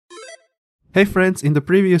Hey friends, in the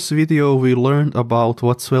previous video we learned about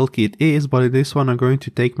what SvelteKit is, but in this one I'm going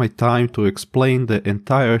to take my time to explain the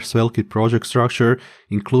entire SvelteKit project structure,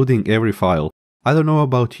 including every file. I don't know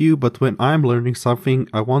about you, but when I'm learning something,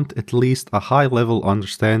 I want at least a high-level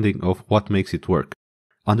understanding of what makes it work.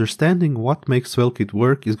 Understanding what makes SvelteKit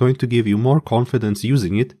work is going to give you more confidence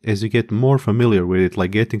using it as you get more familiar with it,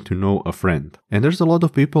 like getting to know a friend. And there's a lot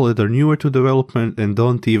of people that are newer to development and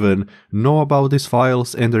don't even know about these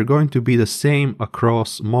files, and they're going to be the same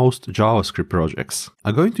across most JavaScript projects.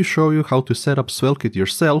 I'm going to show you how to set up SvelteKit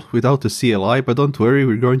yourself without a CLI, but don't worry,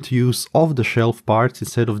 we're going to use off-the-shelf parts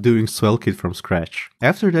instead of doing SvelteKit from scratch.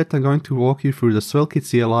 After that, I'm going to walk you through the SvelteKit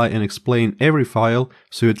CLI and explain every file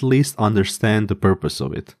so you at least understand the purpose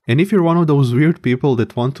of it. And if you're one of those weird people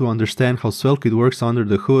that want to understand how SvelteKit works under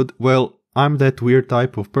the hood, well, I'm that weird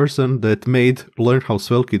type of person that made learn how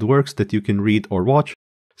SvelteKit works that you can read or watch.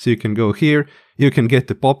 So you can go here, you can get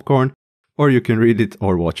the popcorn, or you can read it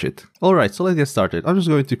or watch it. Alright, so let's get started. I'm just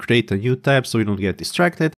going to create a new tab so we don't get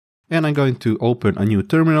distracted, and I'm going to open a new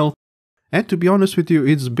terminal. And to be honest with you,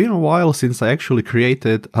 it's been a while since I actually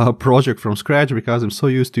created a project from scratch because I'm so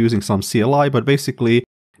used to using some CLI, but basically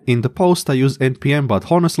in the post I use npm,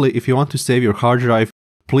 but honestly, if you want to save your hard drive,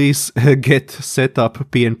 please get set up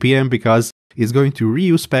pnpm because it's going to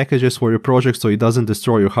reuse packages for your project so it doesn't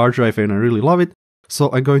destroy your hard drive, and I really love it.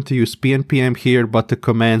 So I'm going to use pnpm here, but the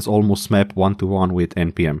commands almost map one-to-one with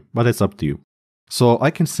npm, but that's up to you. So I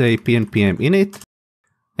can say pnpm init,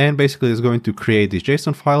 and basically it's going to create this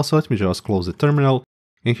JSON file. So let me just close the terminal,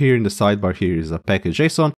 and here in the sidebar here is a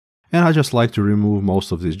package.json, and I just like to remove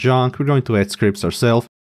most of this junk. We're going to add scripts ourselves.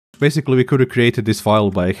 Basically, we could have created this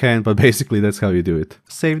file by hand, but basically that's how you do it.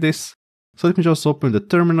 Save this. So let me just open the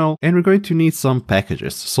terminal, and we're going to need some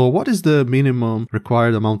packages. So what is the minimum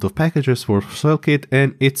required amount of packages for SvelteKit?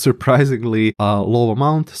 And it's surprisingly a low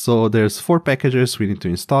amount. So there's 4 packages we need to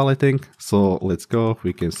install, I think. So let's go.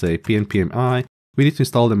 We can say pnpm I. We need to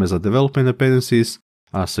install them as a development dependencies.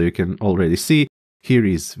 So you can already see here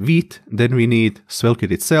is Vite. Then we need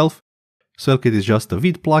SvelteKit itself. SvelteKit is just a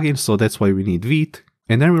Vite plugin, so that's why we need Vite.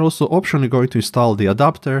 And then we're also optionally going to install the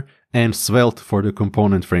adapter and Svelte for the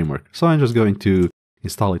component framework. So I'm just going to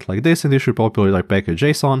install it like this, and this should populate our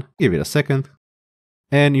package.json. Give it a second.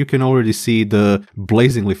 And you can already see the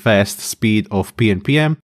blazingly fast speed of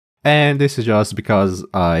pnpm. And this is just because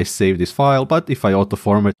I saved this file, but if I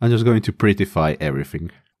auto-format, I'm just going to prettify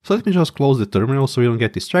everything. So let me just close the terminal so we don't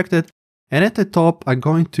get distracted. And at the top, I'm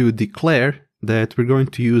going to declare that we're going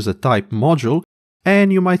to use a type module.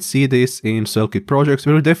 And you might see this in SvelteKit projects.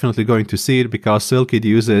 We're definitely going to see it because SvelteKit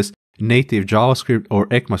uses native JavaScript or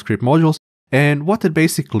ECMAScript modules. And what it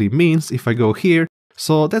basically means, if I go here,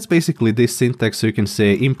 so that's basically this syntax. So you can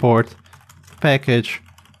say import package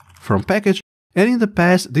from package. And in the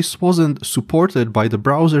past, this wasn't supported by the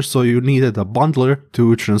browser, so you needed a bundler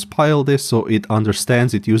to transpile this so it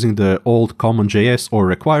understands it using the old CommonJS or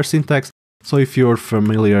require syntax. So if you're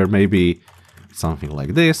familiar, maybe something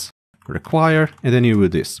like this. Require, and then you do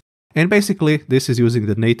this. And basically this is using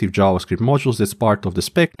the native JavaScript modules that's part of the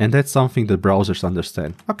spec, and that's something that browsers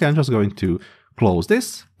understand. Okay, I'm just going to close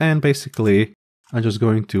this, and basically I'm just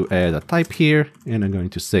going to add a type here, and I'm going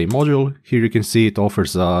to say module. Here you can see it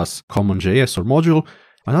offers us CommonJS or module.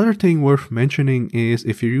 Another thing worth mentioning is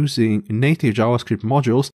if you're using native JavaScript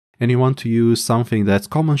modules and you want to use something that's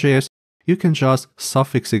CommonJS, you can just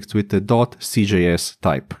suffix it with the .cjs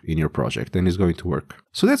type in your project and it's going to work.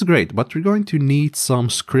 So that's great, but we're going to need some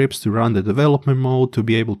scripts to run the development mode to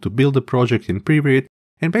be able to build the project and preview it.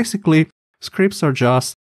 And basically, scripts are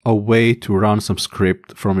just a way to run some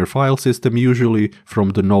script from your file system, usually from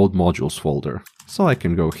the node modules folder. So I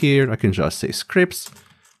can go here, I can just say scripts,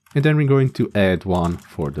 and then we're going to add one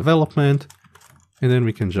for development, and then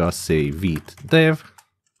we can just say Vite dev.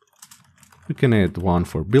 We can add one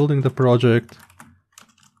for building the project,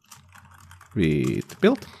 Vite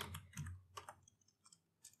build,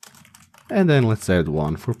 and then let's add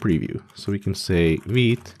one for preview. So we can say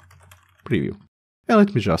Vite preview. And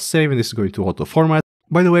let me just save, and this is going to auto-format.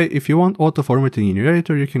 By the way, if you want auto-formatting in your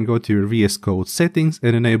editor, you can go to your VS Code settings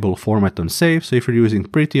and enable format on save. So if you're using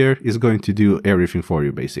Prettier, it's going to do everything for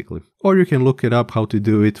you basically. Or you can look it up how to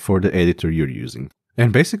do it for the editor you're using.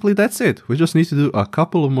 And basically that's it. We just need to do a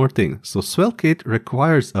couple of more things. So SvelteKit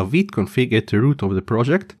requires a Vite config at the root of the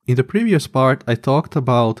project. In the previous part, I talked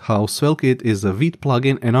about how SvelteKit is a Vite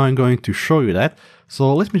plugin, and now I'm going to show you that.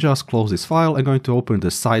 So let me just close this file. I'm going to open the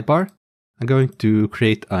sidebar. I'm going to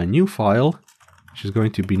create a new file, which is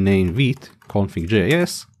going to be named Vite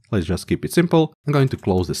config.js. Let's just keep it simple. I'm going to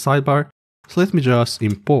close the sidebar. So let me just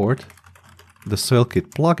import the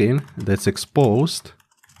SvelteKit plugin that's exposed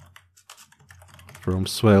from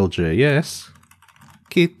SvelteKit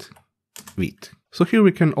Vite. So here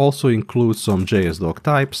we can also include some JSDoc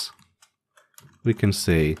types. We can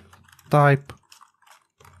say type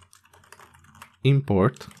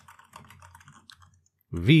import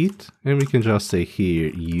Vite, and we can just say here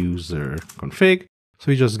user config. So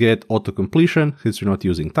we just get auto completion since we're not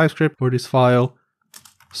using TypeScript for this file.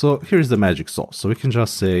 So here's the magic sauce. So we can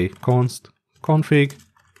just say const config.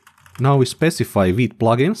 Now we specify Vite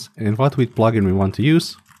plugins, and what Vite plugin we want to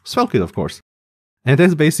use? SvelteKit, of course. And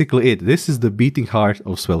that's basically it. This is the beating heart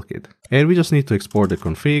of SvelteKit. And we just need to export the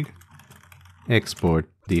config, export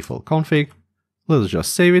default config. Let's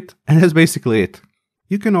just save it, and that's basically it.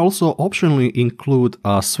 You can also optionally include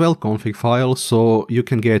a SvelteKonfig file so you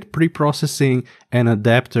can get pre-processing and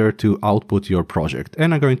adapter to output your project.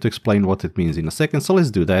 And I'm going to explain what it means in a second. So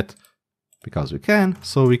let's do that because we can.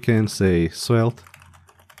 So we can say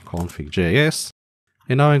SvelteKonfig.js.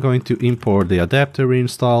 And now I'm going to import the adapter we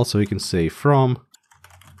install. So we can say from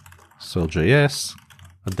Svelte.js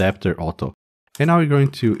adapter auto. And now we're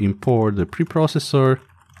going to import the preprocessor.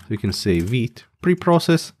 So we can say Vite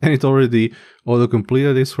preprocess, and it already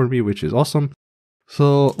auto-completed this for me, which is awesome.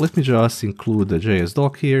 So let me just include the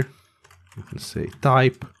JSDoc here. You can say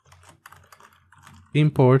type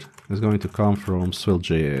import is going to come from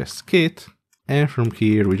SvelteJS kit, and from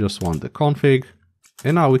here we just want the config.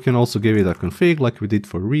 And now we can also give it a config like we did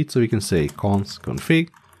for read, so we can say const config.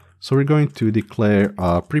 So we're going to declare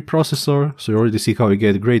a preprocessor, so you already see how we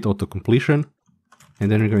get great auto-completion.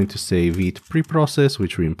 And then we're going to say Vite preprocess,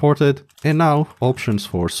 which we imported. And now options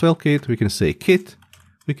for SvelteKit, we can say kit,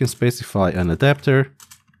 we can specify an adapter,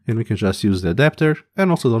 and we can just use the adapter. And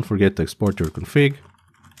also don't forget to export your config,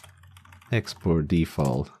 export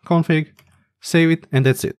default config, save it, and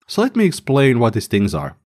that's it. So let me explain what these things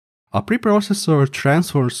are. A preprocessor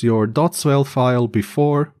transfers your .svelte file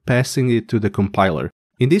before passing it to the compiler.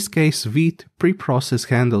 In this case, Vite preprocess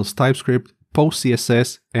handles TypeScript,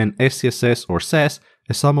 PostCSS, and SCSS or Sass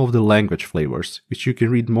as some of the language flavors, which you can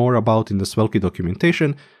read more about in the SvelteKit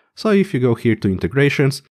documentation. So if you go here to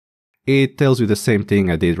integrations, it tells you the same thing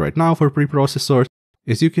I did right now for preprocessors.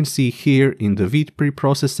 As you can see here in the Vite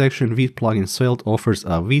preprocess section, Vite plugin Svelte offers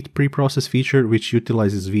a Vite preprocess feature which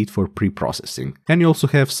utilizes Vite for preprocessing. And you also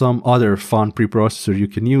have some other fun preprocessor you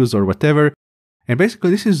can use or whatever. And basically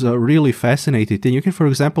this is a really fascinating thing. You can, for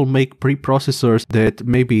example, make preprocessors that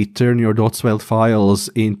maybe turn your .svelte files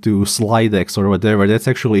into slide decks or whatever. That's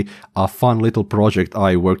actually a fun little project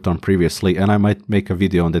I worked on previously, and I might make a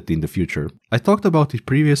video on that in the future. I talked about it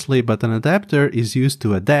previously, but an adapter is used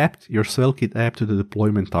to adapt your SvelteKit app to the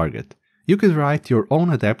deployment target. You could write your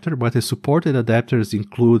own adapter, but the supported adapters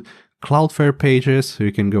include Cloudflare pages, so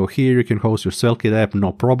you can go here, you can host your SvelteKit app,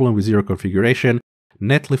 no problem with zero configuration,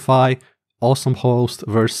 Netlify, awesome host,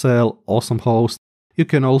 Vercel, awesome host. You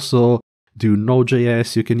can also do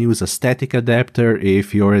Node.js, you can use a static adapter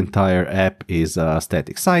if your entire app is a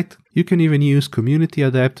static site. You can even use community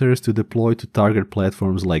adapters to deploy to target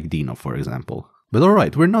platforms like Dino, for example. But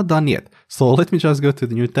alright, we're not done yet. So let me just go to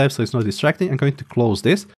the new tab so it's not distracting. I'm going to close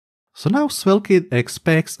this. So now SvelteKit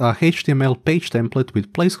expects a HTML page template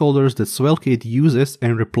with placeholders that SvelteKit uses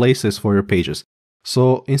and replaces for your pages.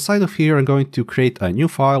 So inside of here, I'm going to create a new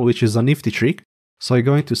file, which is a nifty trick. So I'm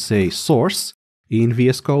going to say source in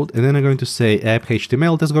VS Code, and then I'm going to say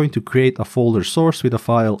app.html. That's going to create a folder source with a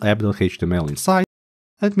file app.html inside.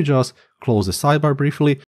 Let me just close the sidebar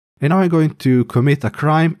briefly. And now I'm going to commit a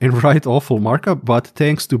crime and write awful markup, but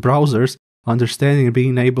thanks to browsers understanding and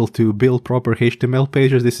being able to build proper HTML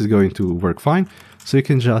pages, this is going to work fine. So you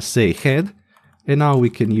can just say head, and now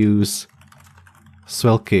we can use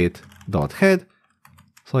SvelteKit.head.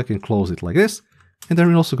 So I can close it like this. And then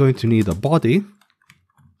we're also going to need a body.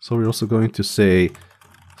 So we're also going to say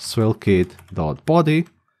SvelteKit.body.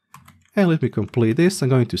 And let me complete this. I'm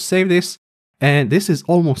going to save this. And this is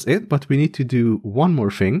almost it, but we need to do one more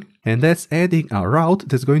thing. And that's adding a route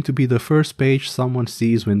that's going to be the first page someone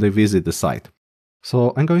sees when they visit the site.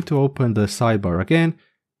 So I'm going to open the sidebar again.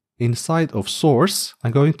 Inside of source,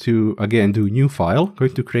 I'm going to again do new file. I'm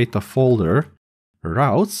going to create a folder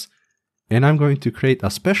routes. And I'm going to create a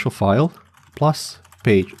special file plus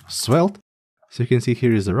page svelte. So you can see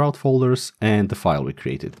here is the route folders and the file we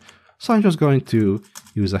created. So I'm just going to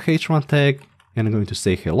use a h1 tag and I'm going to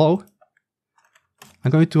say hello.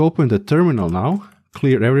 I'm going to open the terminal now,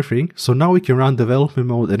 clear everything. So now we can run development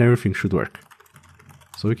mode and everything should work.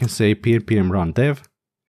 So we can say npm run dev.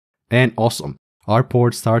 And awesome. Our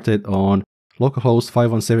port started on localhost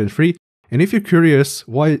 5173. And if you're curious,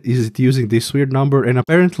 why is it using this weird number? And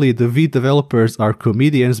apparently the Vite developers are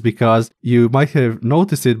comedians because you might have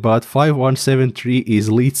noticed it, but 5173 is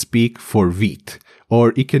leet speak for Vite,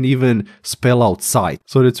 or it can even spell out site.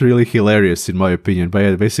 So that's really hilarious in my opinion, but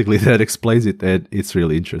yeah, basically that explains it and it's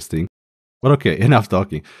really interesting. But okay, enough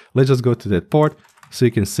talking. Let's just go to that port. So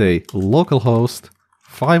you can say localhost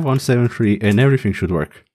 5173 and everything should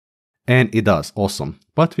work. And it does, awesome.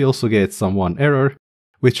 But we also get one error,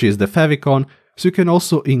 which is the favicon. So you can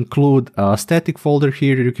also include a static folder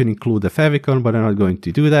here, you can include the favicon, but I'm not going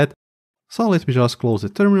to do that. So let me just close the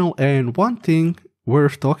terminal, and one thing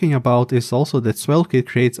worth talking about is also that SvelteKit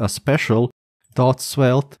creates a special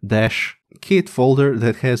 .svelte-kit folder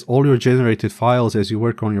that has all your generated files as you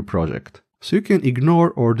work on your project. So you can ignore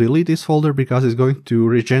or delete this folder because it's going to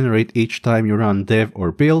regenerate each time you run dev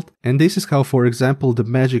or build. And this is how, for example, the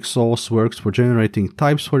magic sauce works for generating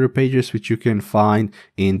types for your pages, which you can find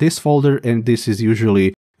in this folder. And this is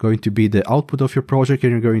usually going to be the output of your project,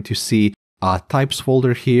 and you're going to see a types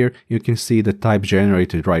folder here. You can see the type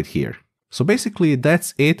generated right here. So basically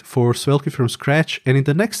that's it for SvelteKit from scratch, and in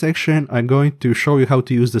the next section I'm going to show you how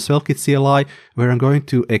to use the SvelteKit CLI, where I'm going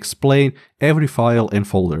to explain every file and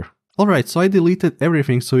folder. Alright, so I deleted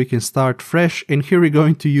everything so we can start fresh, and here we're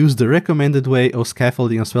going to use the recommended way of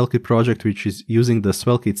scaffolding a SvelteKit project, which is using the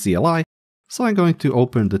SvelteKit CLI. So I'm going to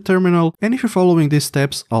open the terminal, and if you're following these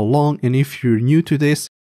steps along, and if you're new to this,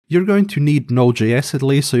 you're going to need Node.js at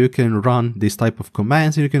least, so you can run this type of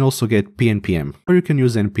commands, and you can also get PNPM, or you can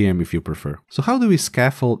use NPM if you prefer. So how do we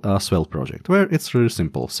scaffold a Svelte project? Well, it's really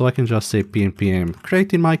simple. So I can just say PNPM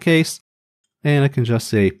create in my case, and I can just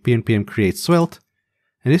say PNPM create Svelte.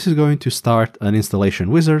 And this is going to start an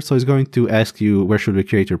installation wizard, so it's going to ask you where should we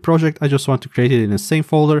create your project. I just want to create it in the same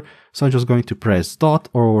folder, so I'm just going to press dot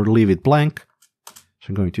or leave it blank, which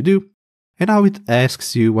I'm going to do. And now it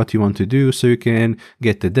asks you what you want to do, so you can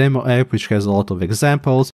get the demo app, which has a lot of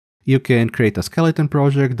examples. You can create a skeleton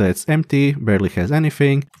project that's empty, barely has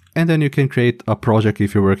anything, and then you can create a project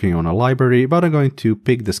if you're working on a library, but I'm going to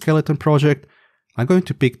pick the skeleton project. I'm going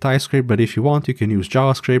to pick TypeScript, but if you want, you can use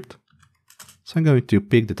JavaScript. So I'm going to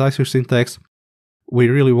pick the TypeScript syntax. We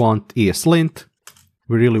really want ESLint.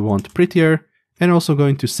 We really want prettier. And also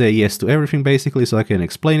going to say yes to everything basically, so I can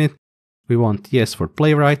explain it. We want yes for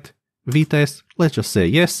playwright, vtest. Let's just say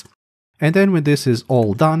yes. And then when this is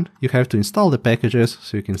all done, you have to install the packages.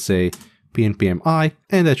 So you can say pnpmi,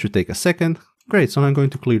 and that should take a second. Great, so I'm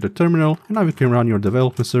going to clear the terminal, and now you can run your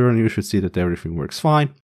development server, and you should see that everything works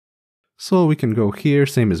fine. So we can go here,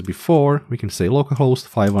 same as before. We can say localhost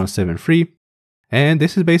 5173. And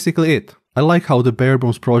this is basically it. I like how the bare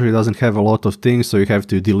bones project doesn't have a lot of things, so you have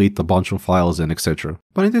to delete a bunch of files and etc.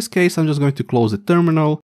 But in this case, I'm just going to close the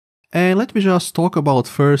terminal, and let me just talk about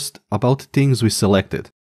first about the things we selected.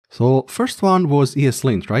 So first one was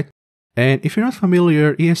ESLint, right? And if you're not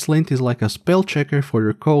familiar, ESLint is like a spell checker for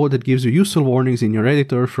your code that gives you useful warnings in your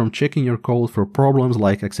editor from checking your code for problems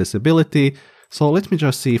like accessibility. So let me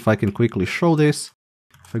just see if I can quickly show this.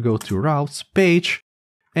 If I go to routes page,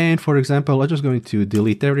 and for example, I'm just going to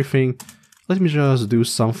delete everything. Let me just do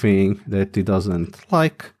something that it doesn't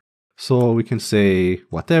like. So we can say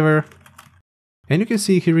whatever. And you can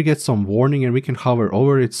see here we get some warning and we can hover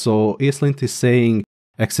over it. So ESLint is saying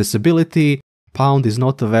accessibility, pound is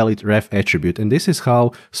not a valid ref attribute. And this is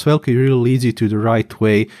how SvelteKit really leads you to the right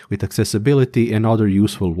way with accessibility and other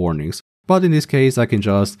useful warnings. But in this case, I can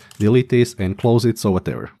just delete this and close it, so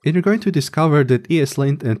whatever. And you're going to discover that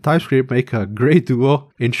ESLint and TypeScript make a great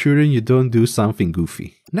duo, ensuring you don't do something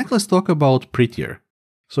goofy. Next, let's talk about Prettier.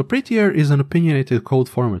 So Prettier is an opinionated code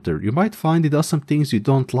formatter. You might find it does some things you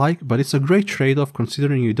don't like, but it's a great trade-off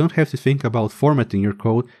considering you don't have to think about formatting your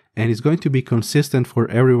code, and it's going to be consistent for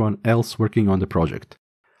everyone else working on the project.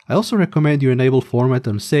 I also recommend you enable format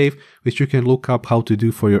and save, which you can look up how to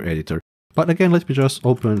do for your editor. But again, let me just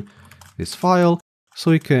open this file,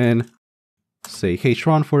 so we can say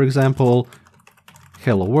h1 for example,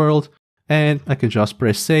 hello world, and I can just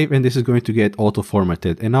press save, and this is going to get auto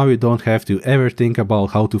formatted, and now you don't have to ever think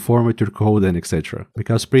about how to format your code and etc.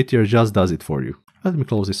 because Prettier just does it for you. Let me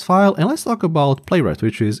close this file, and let's talk about Playwright,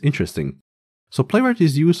 which is interesting. So Playwright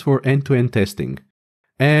is used for end-to-end testing.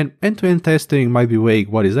 And end-to-end testing might be vague.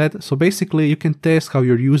 What is that? So basically you can test how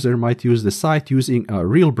your user might use the site using a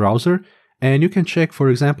real browser. And you can check, for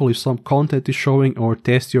example, if some content is showing, or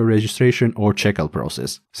test your registration or checkout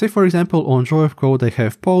process. Say, for example, on Joy of Code, I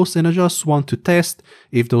have posts and I just want to test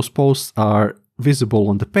if those posts are visible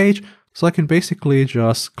on the page. So I can basically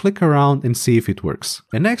just click around and see if it works.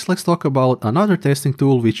 And next, let's talk about another testing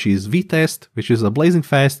tool, which is vtest, which is a blazing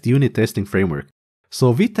fast unit testing framework.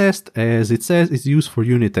 So vtest, as it says, is used for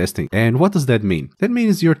unit testing. And what does that mean? That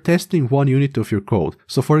means you're testing one unit of your code.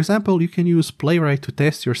 So for example, you can use Playwright to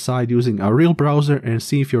test your site using a real browser and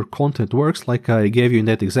see if your content works, like I gave you in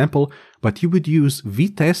that example, but you would use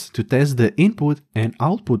vtest to test the input and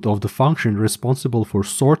output of the function responsible for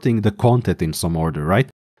sorting the content in some order, right?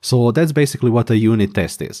 So that's basically what a unit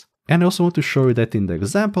test is. And I also want to show you that in the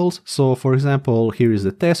examples. So for example, here is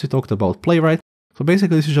the test. We talked about Playwright. So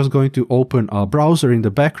basically this is just going to open a browser in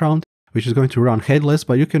the background, which is going to run headless,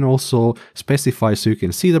 but you can also specify so you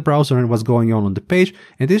can see the browser and what's going on the page.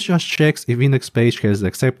 And this just checks if index page has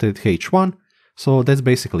accepted H1. So that's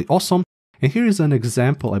basically awesome. And here is an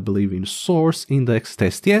example, I believe, in source index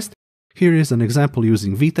test yes. Here is an example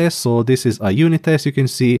using vtest. So this is a unit test. You can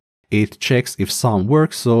see it checks if sum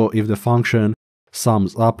works. So if the function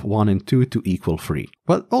sums up 1 and 2 to equal 3.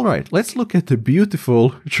 But alright, let's look at the beautiful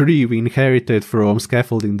tree we inherited from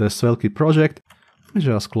scaffolding the SvelteKit project. Let me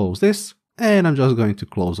just close this, and I'm just going to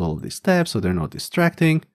close all of these tabs so they're not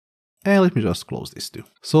distracting. And let me just close this too.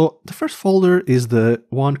 So the first folder is the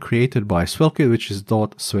one created by SvelteKit, which is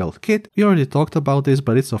 .SvelteKit. We already talked about this,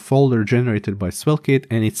 but it's a folder generated by SvelteKit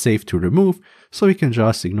and it's safe to remove. So we can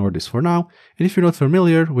just ignore this for now. And if you're not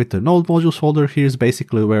familiar with the node modules folder, here's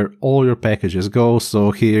basically where all your packages go. So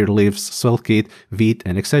here lives SvelteKit, Vite,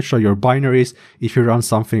 and etc. your binaries. If you run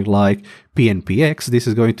something like pnpx, this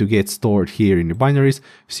is going to get stored here in your binaries,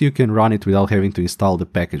 so you can run it without having to install the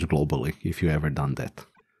package globally, if you ever done that.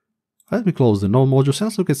 Let me close the node modules and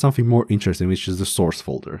let's look at something more interesting, which is the source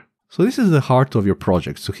folder. So this is the heart of your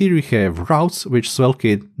project. So here we have routes, which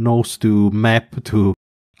SvelteKit knows to map to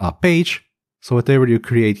a page. So whatever you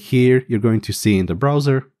create here, you're going to see in the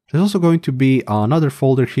browser. There's also going to be another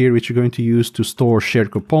folder here, which you're going to use to store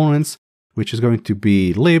shared components, which is going to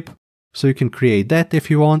be lib. So you can create that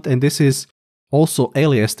if you want. And this is also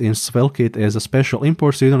aliased in SvelteKit as a special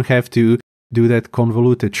import, so you don't have to do that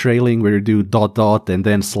convoluted trailing where you do ... and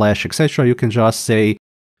then / etc. You can just say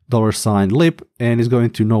 $lib and it's going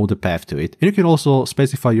to know the path to it. And you can also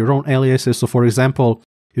specify your own aliases. So for example,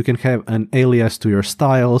 you can have an alias to your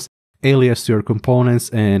styles, alias to your components,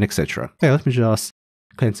 and etc. Okay, let me just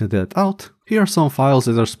cancel that out. Here are some files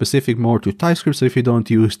that are specific more to TypeScript. So if you don't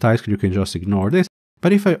use TypeScript, you can just ignore this.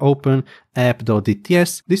 But if I open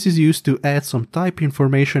app.dts, this is used to add some type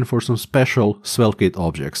information for some special SvelteKit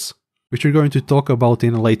objects, which we're going to talk about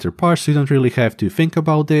in a later part, so you don't really have to think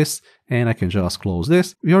about this, and I can just close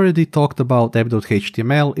this. We already talked about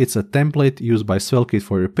app.html. It's a template used by SvelteKit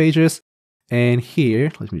for your pages, and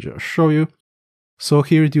here, let me just show you. So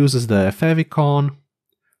here it uses the favicon,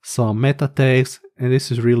 some meta tags, and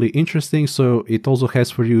this is really interesting. So it also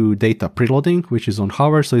has for you data preloading, which is on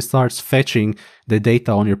hover, so it starts fetching the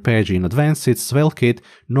data on your page in advance. It's SvelteKit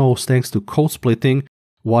knows, thanks to code splitting,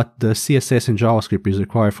 what the CSS and JavaScript is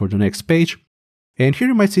required for the next page. And here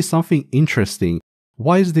you might see something interesting.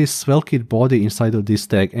 Why is this SvelteKit body inside of this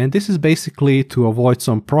tag? And this is basically to avoid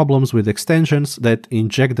some problems with extensions that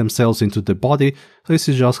inject themselves into the body. So this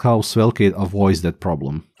is just how SvelteKit avoids that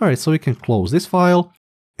problem. Alright, so we can close this file.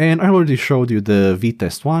 And I already showed you the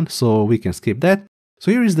vtest one, so we can skip that.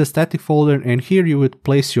 So here is the static folder, and here you would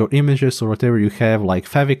place your images or whatever you have, like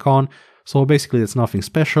favicon. So basically it's nothing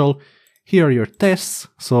special. Here are your tests.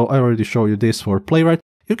 So I already showed you this for Playwright.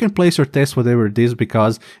 You can place your test whatever it is,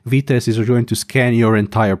 because vtest is going to scan your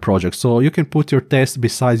entire project. So you can put your test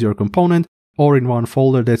besides your component or in one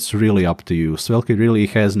folder. That's really up to you. SvelteKit really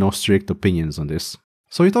has no strict opinions on this.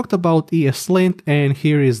 So we talked about ESLint, and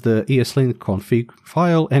here is the ESLint config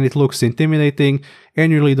file, and it looks intimidating,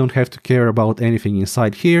 and you really don't have to care about anything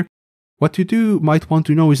inside here. What you might want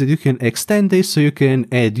to know is that you can extend this, so you can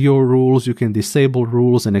add your rules, you can disable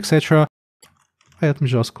rules, and etc. Let me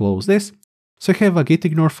just close this. So I have a git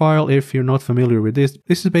ignore file. If you're not familiar with this,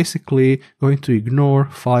 this is basically going to ignore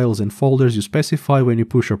files and folders you specify when you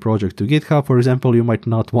push your project to GitHub. For example, you might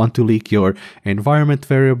not want to leak your environment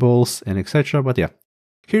variables and etc. But yeah,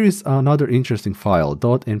 here is another interesting file,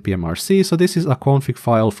 .npmrc. So this is a config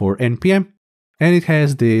file for npm. And it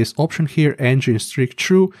has this option here, engine strict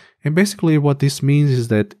true. And basically what this means is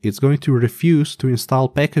that it's going to refuse to install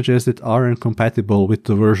packages that aren't compatible with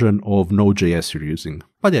the version of Node.js you're using.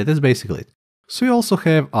 But yeah, that's basically it. So you also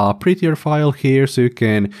have a prettier file here, so you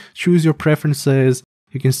can choose your preferences.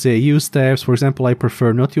 You can say use tabs. For example, I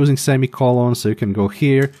prefer not using semicolons, so you can go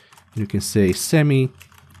here and you can say semi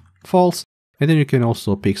false. And then you can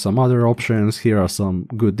also pick some other options. Here are some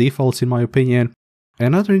good defaults in my opinion.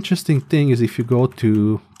 Another interesting thing is if you go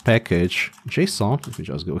to package JSON, let me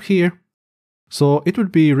just go here. So it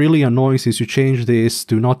would be really annoying since you change this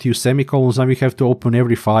to not use semicolons, and we have to open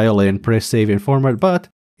every file and press save and format. But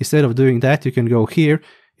instead of doing that, you can go here.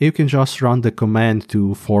 You can just run the command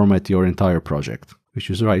to format your entire project, which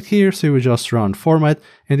is right here. So you will just run format,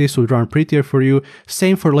 and this will run prettier for you.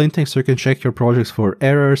 Same for linting, so you can check your projects for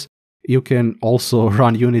errors. You can also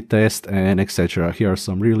run unit test and etc. Here are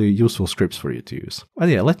some really useful scripts for you to use. But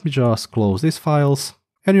yeah, let me just close these files.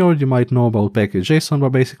 And you already might know about package.json,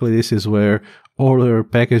 but basically this is where all your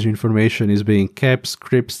package information is being kept,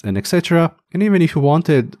 scripts and etc. And even if you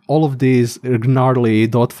wanted all of these gnarly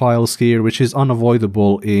dot files here, which is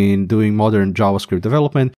unavoidable in doing modern JavaScript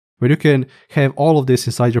development, where you can have all of this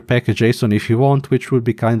inside your package.json if you want, which would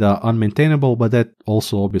be kinda unmaintainable, but that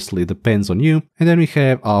also obviously depends on you. And then we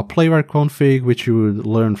have a playwright config, which you would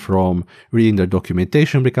learn from reading their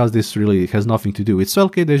documentation, because this really has nothing to do with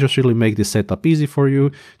SvelteKit. They just really make this setup easy for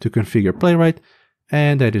you to configure playwright,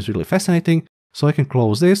 and that is really fascinating. So I can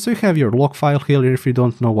close this. So you have your log file here. If you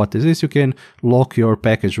don't know what this is, you can lock your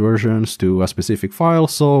package versions to a specific file.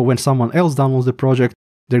 So when someone else downloads the project,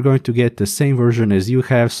 they're going to get the same version as you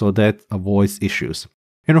have, so that avoids issues.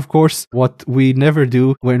 And of course, what we never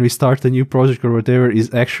do when we start a new project or whatever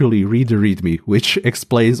is actually read the README, which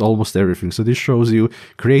explains almost everything. So this shows you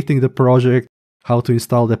creating the project, how to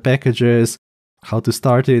install the packages, how to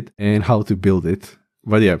start it, and how to build it.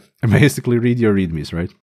 But yeah, basically read your READMEs,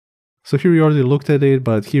 right? So here we already looked at it,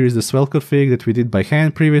 but here is the Svelte config that we did by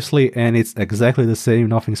hand previously, and it's exactly the same,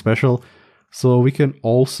 nothing special. So we can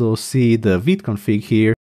also see the Vite config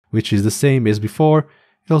here, which is the same as before.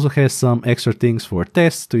 It also has some extra things for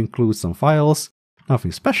tests to include some files,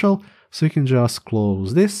 nothing special. So you can just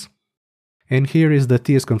close this. And here is the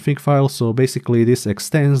tsconfig file. So basically this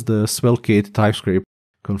extends the SvelteKit TypeScript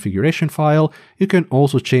configuration file. You can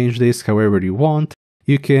also change this however you want.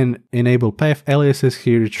 You can enable path aliases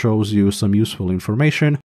here. It shows you some useful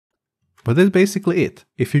information. But that's basically it.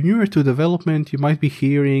 If you're newer to development, you might be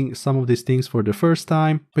hearing some of these things for the first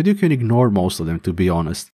time, but you can ignore most of them, to be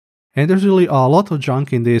honest. And there's really a lot of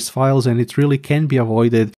junk in these files, and it really can be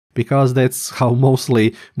avoided because that's how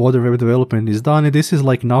mostly modern web development is done. And this is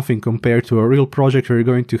like nothing compared to a real project where you're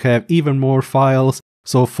going to have even more files.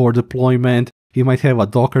 So for deployment, you might have a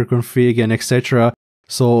Docker config and etc.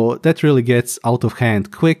 So that really gets out of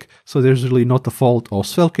hand quick. So there's really not the fault of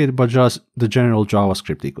SvelteKit, but just the general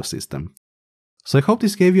JavaScript ecosystem. So I hope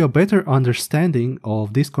this gave you a better understanding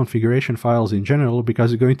of these configuration files in general,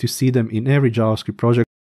 because you're going to see them in every JavaScript project.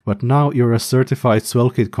 But now you're a certified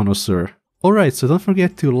SvelteKit connoisseur. Alright, so don't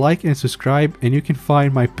forget to like and subscribe, and you can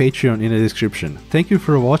find my Patreon in the description. Thank you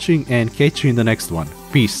for watching, and catch you in the next one.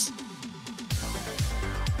 Peace!